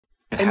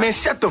Hey, man,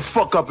 shut the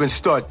fuck up and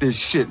start this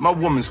shit. My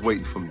woman's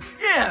waiting for me.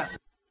 Yeah.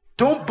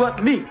 Don't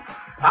butt me.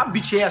 I'll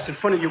beat your ass in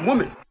front of your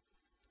woman.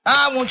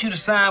 I want you to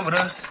sign with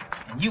us,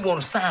 and you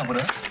want to sign with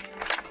us,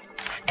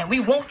 and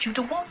we want you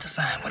to want to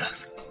sign with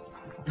us.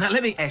 Now,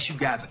 let me ask you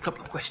guys a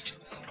couple of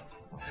questions.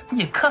 Do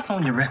you cuss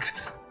on your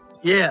records?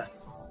 Yeah.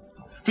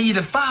 Do you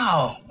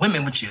defile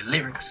women with your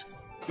lyrics?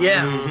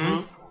 Yeah.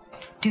 Mm-hmm.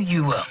 Do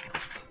you,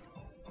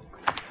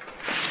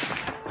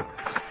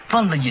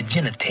 fondle your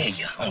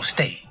genitalia on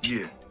stage?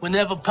 Yeah.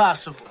 Whenever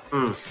possible.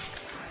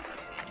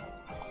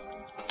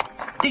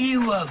 Do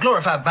you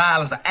glorify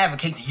violence or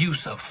advocate the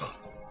use of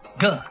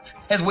guns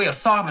as a way of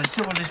solving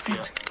civil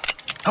disputes?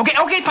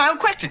 Okay, final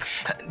question.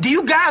 Do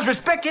you guys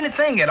respect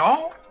anything at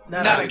all?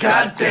 Not a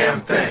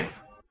goddamn thing.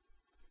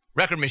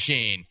 Record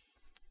machine.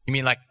 You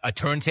mean like a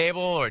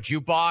turntable or a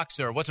jukebox,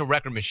 or what's a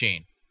record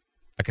machine?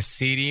 Like a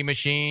CD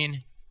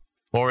machine?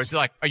 Or is it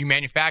like, are you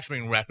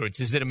manufacturing records?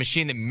 Is it a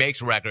machine that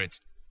makes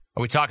records?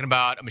 Are we talking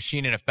about a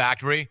machine in a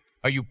factory?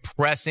 Are you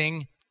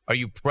pressing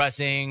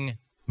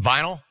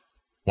vinyl?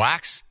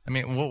 Wax? I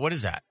mean, what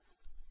is that?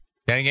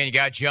 Then again, you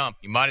got jump.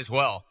 You might as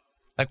well.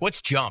 Like, what's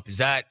jump? Does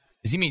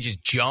he mean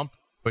just jump?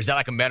 Or is that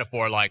like a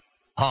metaphor like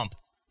hump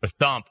or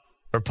thump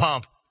or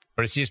pump?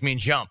 Or does he just mean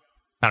jump?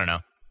 I don't know.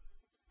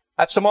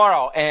 That's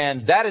tomorrow,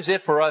 and that is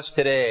it for us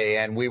today.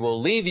 And we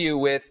will leave you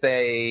with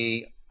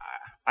I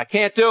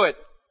can't do it.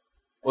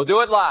 We'll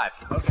do it live.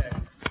 Okay.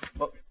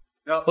 We'll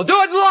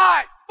do it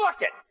live.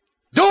 Fuck it.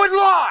 Do it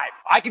live.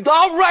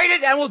 I'll write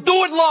it and we'll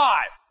do it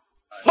live.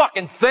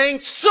 Fucking thing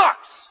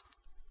sucks.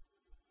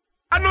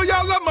 I know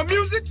y'all love my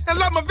music and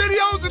love my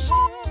videos and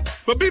shit,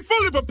 but be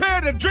fully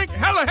prepared to drink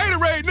hella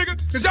haterade, nigga,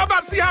 because y'all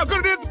about to see how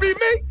good it is to be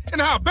me and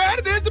how bad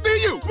it is to be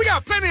you. We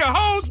got plenty of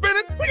hoes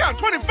spinning. We got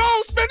 24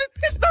 spinning.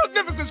 It's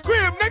Magnificent's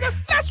crib, nigga.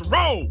 Let's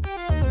roll.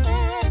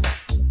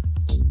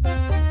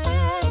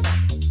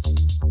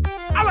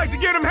 I like to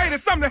give them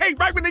haters something to hate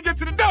right when they get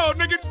to the door,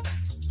 nigga.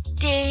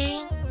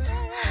 Ding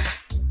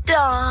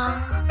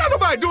dong. Not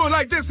nobody do it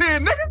like this here,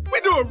 nigga.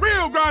 We do a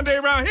real grande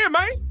around here,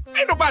 man.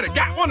 Ain't nobody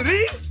got one of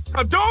these.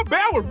 A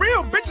doorbell with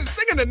real bitches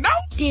singing the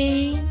notes?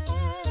 Ding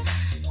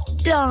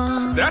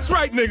dong. That's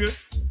right, nigga.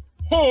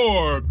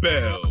 Whore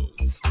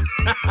bells.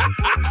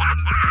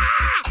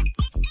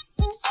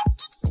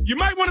 You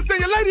might want to send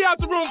your lady out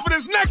the room for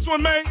this next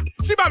one, man.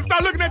 She about to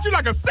start looking at you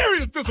like a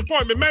serious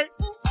disappointment, man.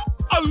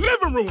 A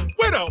living room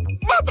with a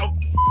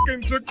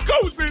motherfucking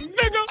jacuzzi,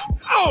 nigga.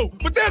 Oh,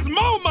 but there's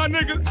more, my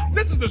nigga.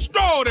 This is the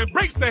straw that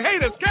breaks the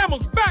haters'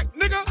 camel's back,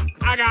 nigga.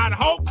 I got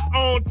hopes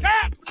on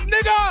tap,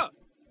 nigga.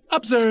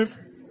 Observe.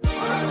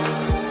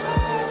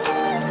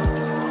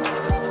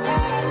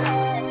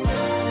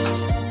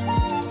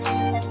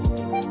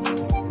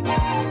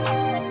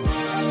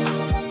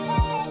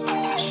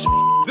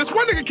 This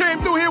one nigga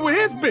came through here with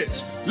his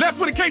bitch. Left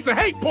with a case of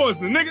hate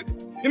poisoning, nigga.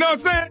 You know what I'm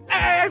saying?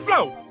 Hey,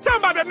 Flo, tell him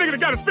about that nigga that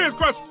got his spears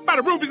crushed by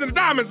the rubies and the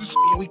diamonds and shit.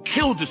 Yeah, he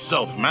killed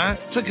himself, man.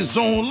 Took his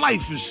own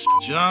life and shit,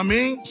 you know what I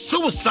mean?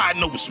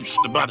 Suiciding over some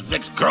shit about his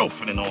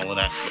ex-girlfriend and all of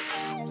that.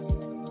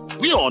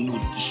 We all knew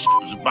that this shit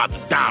was about the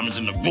diamonds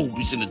and the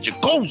rubies and the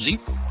jacuzzi.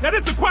 Now,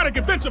 this aquatic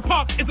adventure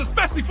park is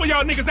especially for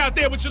y'all niggas out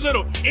there with your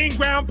little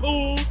in-ground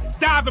pools,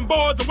 diving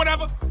boards, or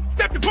whatever.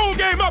 Step your pool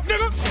game up,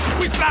 nigga.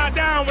 We slide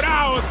down with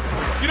ours.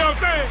 You know what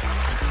I'm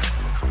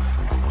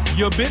saying?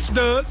 Your bitch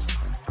does.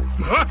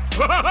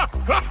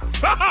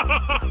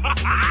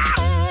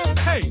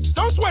 Hey,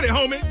 don't sweat it,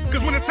 homie,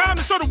 because when it's time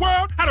to show the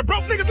world how the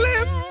broke niggas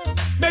live,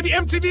 maybe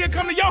MTV will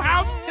come to your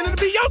house and it'll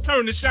be your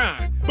turn to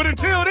shine. But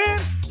until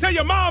then, tell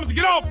your moms to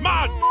get off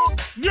my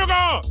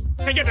nigga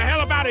and get the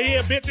hell up out of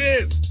here,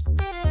 bitches.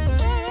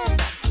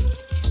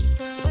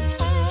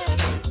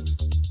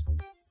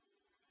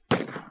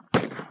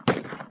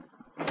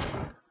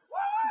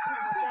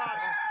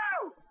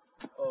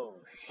 Oh,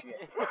 shit.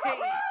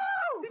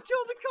 He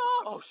killed the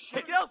cops! Oh,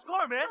 shit. Get out,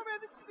 score, man. Oh, man,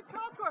 this is the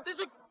cop car. This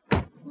is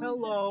a...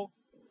 Hello.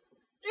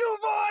 You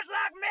boys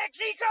like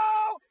Mexico?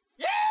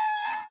 Yeah!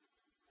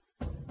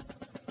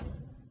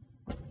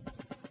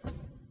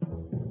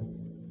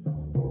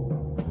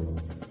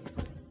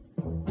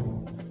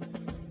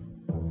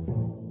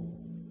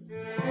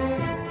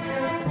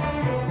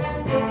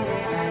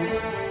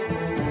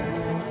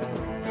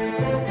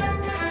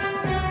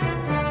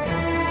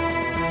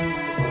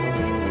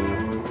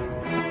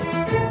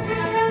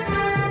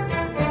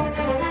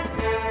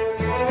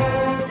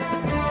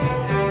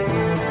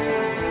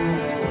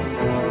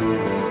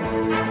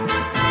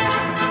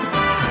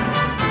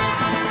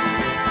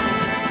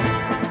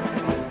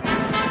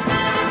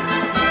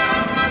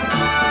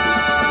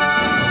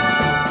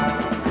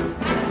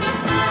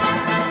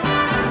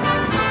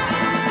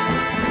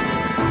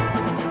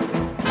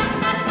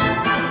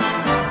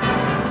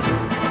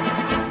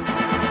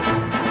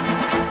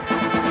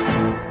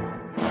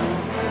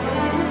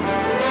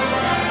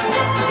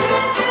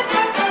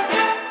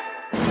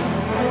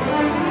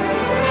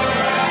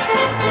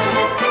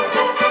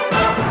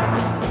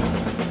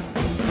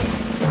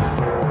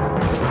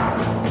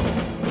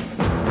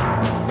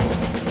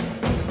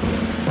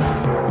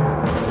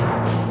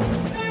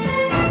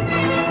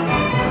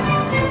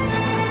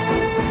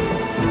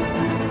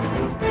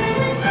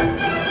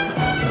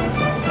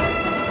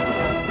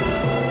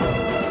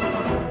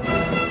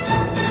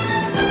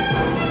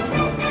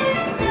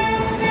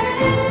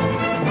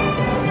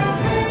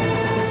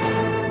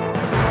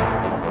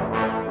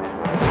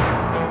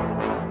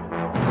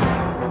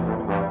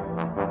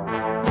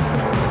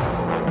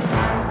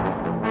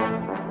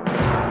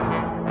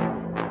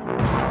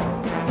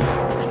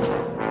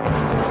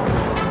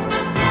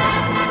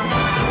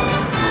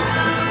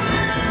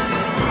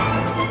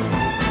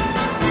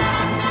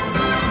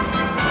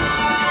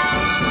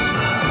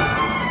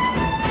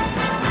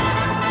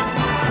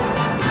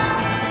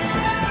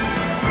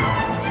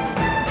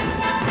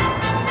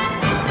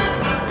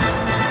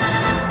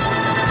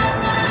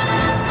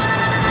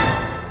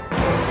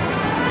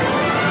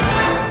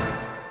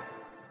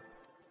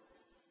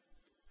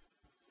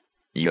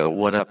 Yo,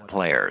 what up,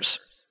 players?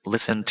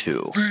 Listen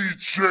to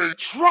DJ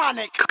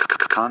Tronic.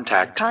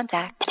 Contact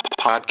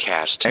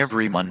Podcast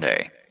every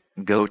Monday.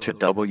 Go to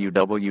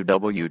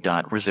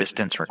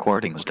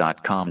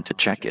www.resistancerecordings.com to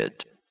check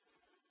it.